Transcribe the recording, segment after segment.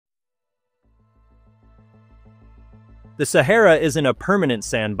The Sahara isn't a permanent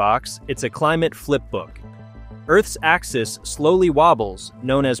sandbox, it's a climate flipbook. Earth's axis slowly wobbles,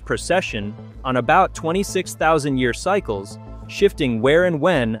 known as precession, on about 26,000-year cycles, shifting where and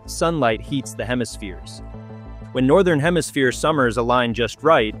when sunlight heats the hemispheres. When northern hemisphere summers align just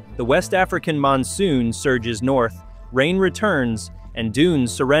right, the West African monsoon surges north, rain returns, and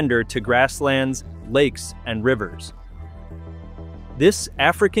dunes surrender to grasslands, lakes, and rivers. This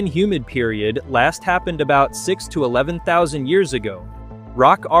African humid period last happened about 6,000 to 11,000 years ago.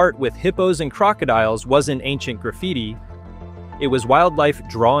 Rock art with hippos and crocodiles wasn't ancient graffiti, it was wildlife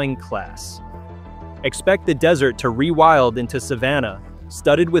drawing class. Expect the desert to rewild into savanna,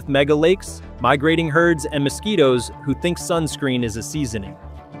 studded with mega lakes, migrating herds, and mosquitoes who think sunscreen is a seasoning.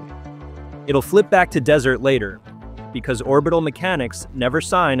 It'll flip back to desert later, because orbital mechanics never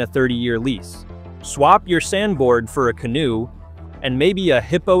sign a 30-year lease. Swap your sandboard for a canoe, and maybe a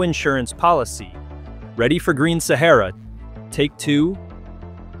hippo insurance policy. Ready for Green Sahara? Take 2.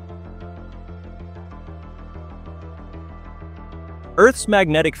 Earth's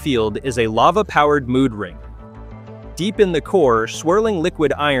magnetic field is a lava-powered mood ring. Deep in the core, swirling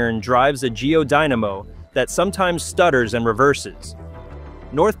liquid iron drives a geodynamo that sometimes stutters and reverses.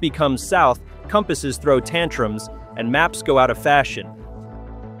 North becomes south, compasses throw tantrums, and maps go out of fashion.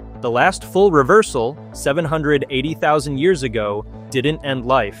 The last full reversal, 780,000 years ago, didn't end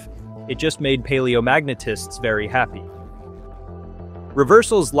life. It just made paleomagnetists very happy.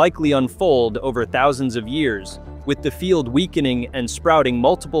 Reversals likely unfold over thousands of years, with the field weakening and sprouting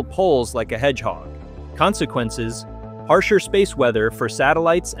multiple poles like a hedgehog. Consequences: harsher space weather for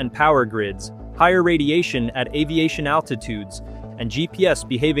satellites and power grids, higher radiation at aviation altitudes, and GPS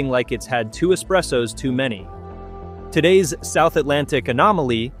behaving like it's had 2 espressos too many. Today's South Atlantic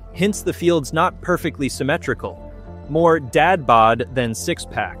anomaly hints the field's not perfectly symmetrical, more dad bod than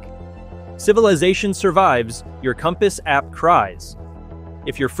six-pack. Civilization survives, your compass app cries.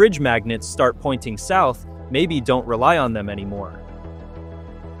 If your fridge magnets start pointing south, maybe don't rely on them anymore.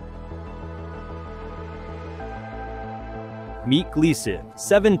 Meet Gliese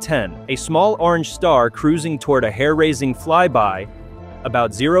 710, a small orange star cruising toward a hair-raising flyby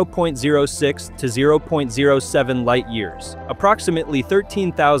about 0.06 to 0.07 light-years, approximately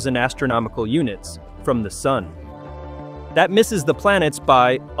 13,000 astronomical units, from the Sun. That misses the planets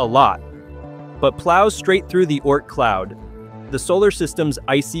by a lot, but plows straight through the Oort cloud, the solar system's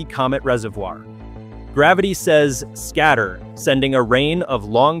icy comet reservoir. Gravity says scatter, sending a rain of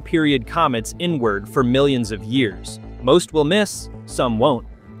long-period comets inward for millions of years. Most will miss, some won't.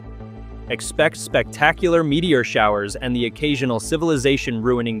 Expect spectacular meteor showers and the occasional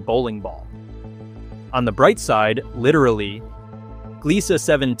civilization-ruining bowling ball. On the bright side, literally, Gliese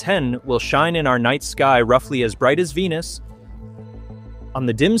 710 will shine in our night sky roughly as bright as Venus. On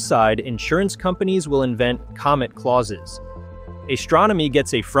the dim side, insurance companies will invent comet clauses. Astronomy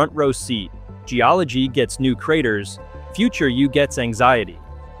gets a front-row seat, geology gets new craters, future you gets anxiety.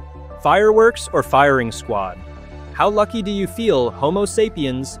 Fireworks or firing squad? How lucky do you feel, Homo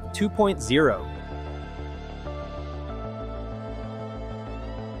sapiens 2.0?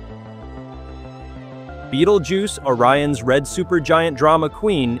 Betelgeuse, Orion's red supergiant drama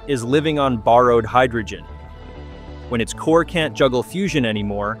queen, is living on borrowed hydrogen. When its core can't juggle fusion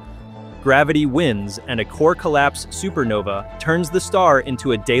anymore, gravity wins and a core collapse supernova turns the star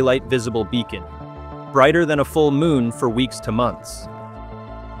into a daylight-visible beacon, brighter than a full moon for weeks to months.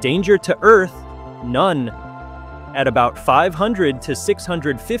 Danger to Earth? None. At about 500 to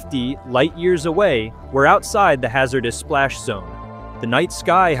 650 light-years away, we're outside the hazardous splash zone. The night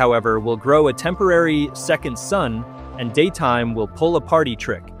sky, however, will grow a temporary second sun, and daytime will pull a party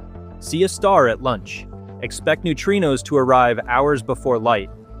trick. See a star at lunch. Expect neutrinos to arrive hours before light,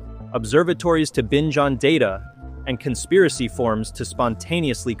 observatories to binge on data, and conspiracy forms to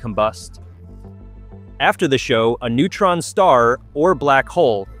spontaneously combust. After the show, a neutron star, or black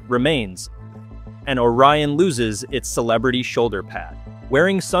hole, remains, and Orion loses its celebrity shoulder pad.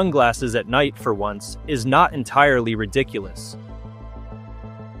 Wearing sunglasses at night for once is not entirely ridiculous.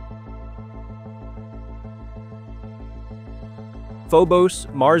 Phobos,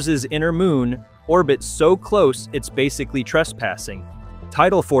 Mars's inner moon, orbits so close it's basically trespassing.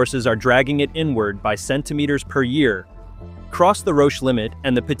 Tidal forces are dragging it inward by centimeters per year. Cross the Roche limit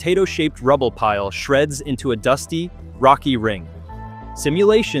and the potato-shaped rubble pile shreds into a dusty, rocky ring.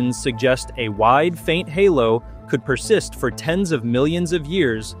 Simulations suggest a wide, faint halo could persist for tens of millions of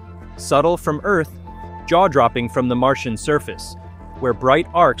years, subtle from Earth, jaw-dropping from the Martian surface, where bright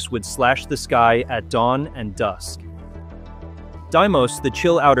arcs would slash the sky at dawn and dusk. Deimos, the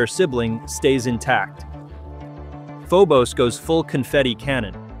chill outer sibling, stays intact. Phobos goes full confetti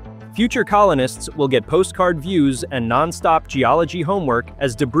cannon. Future colonists will get postcard views and non-stop geology homework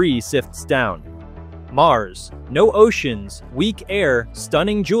as debris sifts down. Mars. No oceans, weak air,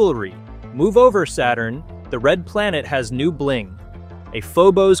 stunning jewelry. Move over, Saturn. The red planet has new bling. A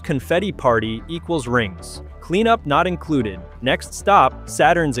Phobos confetti party equals rings. Cleanup not included. Next stop,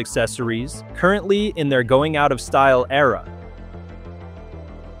 Saturn's accessories, currently in their going out of style era.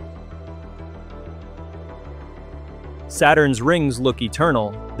 Saturn's rings look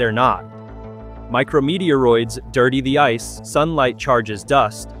eternal, they're not. Micrometeoroids dirty the ice, sunlight charges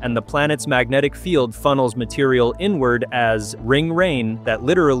dust, and the planet's magnetic field funnels material inward as ring rain that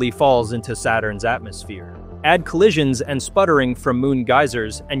literally falls into Saturn's atmosphere. Add collisions and sputtering from moon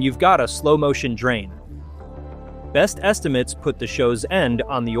geysers, and you've got a slow-motion drain. Best estimates put the show's end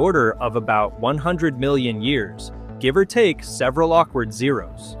on the order of about 100 million years, give or take several awkward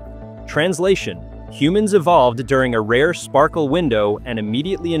zeros. Translation: humans evolved during a rare sparkle window and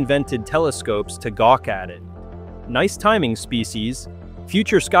immediately invented telescopes to gawk at it. Nice timing, species.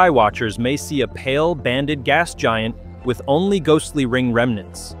 Future skywatchers may see a pale, banded gas giant with only ghostly ring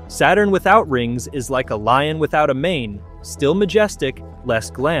remnants. Saturn without rings is like a lion without a mane, still majestic, less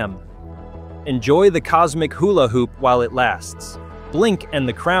glam. Enjoy the cosmic hula hoop while it lasts. Blink and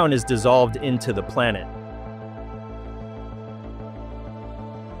the crown is dissolved into the planet.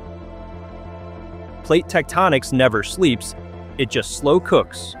 Plate tectonics never sleeps, it just slow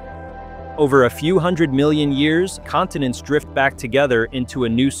cooks. Over a few 100 million years, continents drift back together into a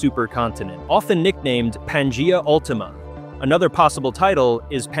new supercontinent, often nicknamed Pangaea Ultima. Another possible title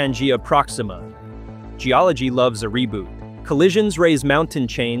is Pangaea Proxima. Geology loves a reboot. Collisions raise mountain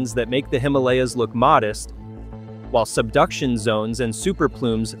chains that make the Himalayas look modest, while subduction zones and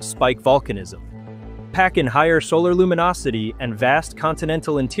superplumes spike volcanism. Pack in higher solar luminosity and vast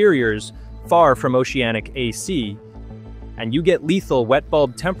continental interiors far from oceanic AC, and you get lethal wet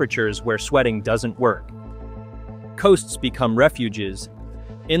bulb temperatures where sweating doesn't work. Coasts become refuges.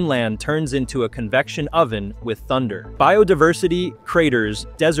 Inland turns into a convection oven with thunder. Biodiversity, craters,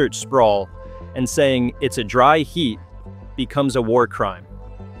 desert sprawl, and saying it's a dry heat becomes a war crime.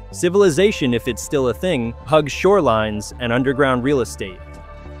 Civilization, if it's still a thing, hugs shorelines and underground real estate.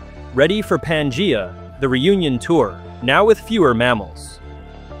 Ready for Pangaea, the reunion tour, now with fewer mammals.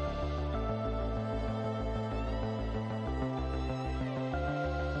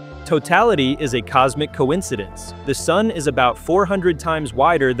 Totality is a cosmic coincidence. The sun is about 400 times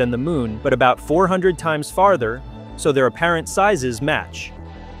wider than the moon, but about 400 times farther, so their apparent sizes match.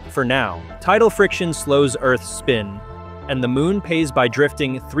 For now, tidal friction slows Earth's spin, and the moon pays by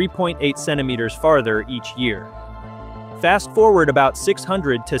drifting 3.8 centimeters farther each year. Fast forward about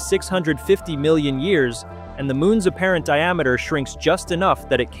 600 to 650 million years, and the moon's apparent diameter shrinks just enough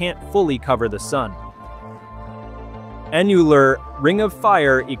that it can't fully cover the sun. Annular ring of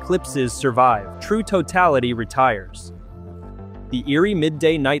fire eclipses survive. True totality retires. The eerie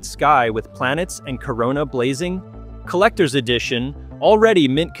midday night sky with planets and corona blazing. Collector's edition, already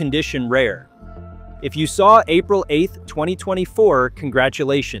mint condition rare. If you saw April 8th, 2024,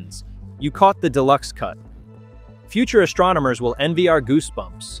 congratulations. You caught the deluxe cut. Future astronomers will envy our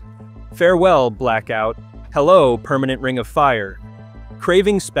goosebumps. Farewell, blackout. Hello, permanent ring of fire.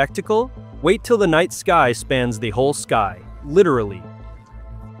 Craving spectacle? Wait till the night sky spans the whole sky, literally.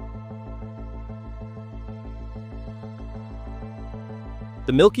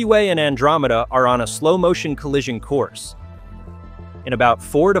 The Milky Way and Andromeda are on a slow-motion collision course. In about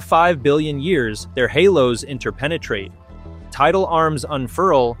 4 to 5 billion years, their halos interpenetrate, tidal arms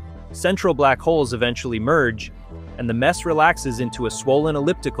unfurl, central black holes eventually merge, and the mess relaxes into a swollen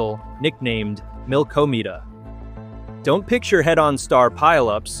elliptical nicknamed Milkomeda. Don't picture head-on star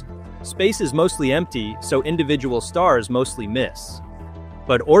pileups. Space is mostly empty, so individual stars mostly miss.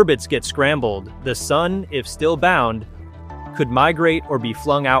 But orbits get scrambled. The sun, if still bound, could migrate or be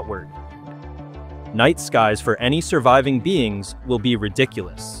flung outward. Night skies for any surviving beings will be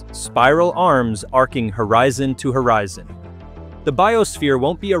ridiculous. Spiral arms arcing horizon to horizon. The biosphere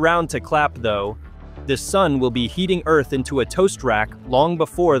won't be around to clap, though. The sun will be heating Earth into a toast rack long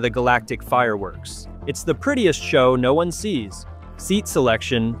before the galactic fireworks. It's the prettiest show no one sees. Seat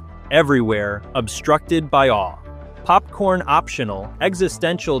selection, everywhere, obstructed by awe. Popcorn optional,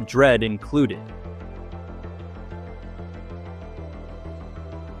 existential dread included.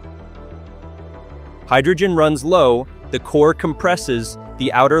 Hydrogen runs low, the core compresses,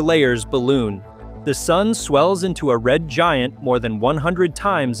 the outer layers balloon. The sun swells into a red giant more than 100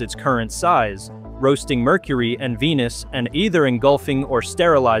 times its current size, roasting Mercury and Venus and either engulfing or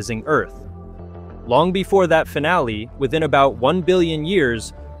sterilizing Earth. Long before that finale, within about 1 billion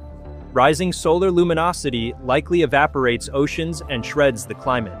years, rising solar luminosity likely evaporates oceans and shreds the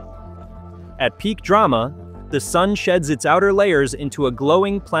climate. At peak drama, the Sun sheds its outer layers into a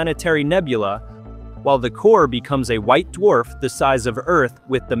glowing planetary nebula, while the core becomes a white dwarf the size of Earth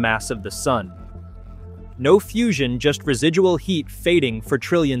with the mass of the Sun. No fusion, just residual heat fading for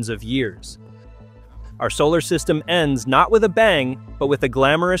trillions of years. Our solar system ends not with a bang, but with a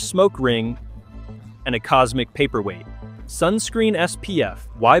glamorous smoke ring and a cosmic paperweight. Sunscreen SPF,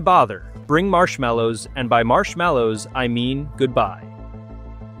 why bother? Bring marshmallows, and by marshmallows, I mean goodbye.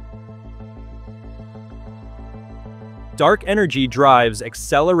 Dark energy drives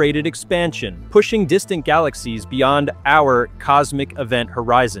accelerated expansion, pushing distant galaxies beyond our cosmic event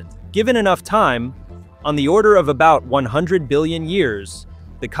horizon. Given enough time, on the order of about 100 billion years,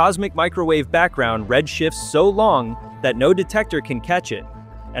 the cosmic microwave background redshifts so long that no detector can catch it,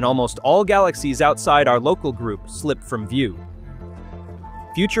 and almost all galaxies outside our local group slip from view.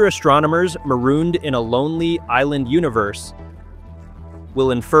 Future astronomers marooned in a lonely island universe will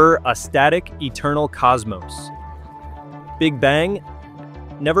infer a static, eternal cosmos. Big Bang?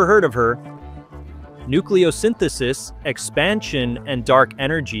 Never heard of her. Nucleosynthesis, expansion, and dark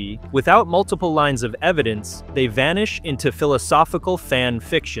energy, without multiple lines of evidence, they vanish into philosophical fan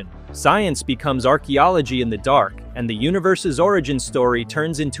fiction. Science becomes archaeology in the dark, and the universe's origin story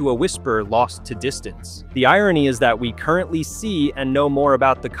turns into a whisper lost to distance. The irony is that we currently see and know more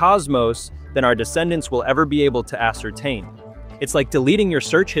about the cosmos than our descendants will ever be able to ascertain. It's like deleting your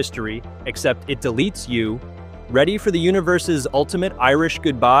search history, except it deletes you. Ready for the universe's ultimate Irish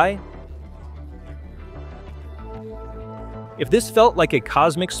goodbye? If this felt like a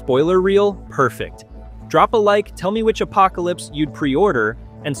cosmic spoiler reel, perfect. Drop a like, tell me which apocalypse you'd pre-order,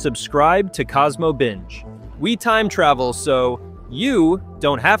 and subscribe to CosmoBinge. We time travel so you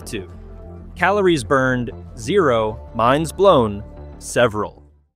don't have to. Calories burned, 0. Minds blown, several.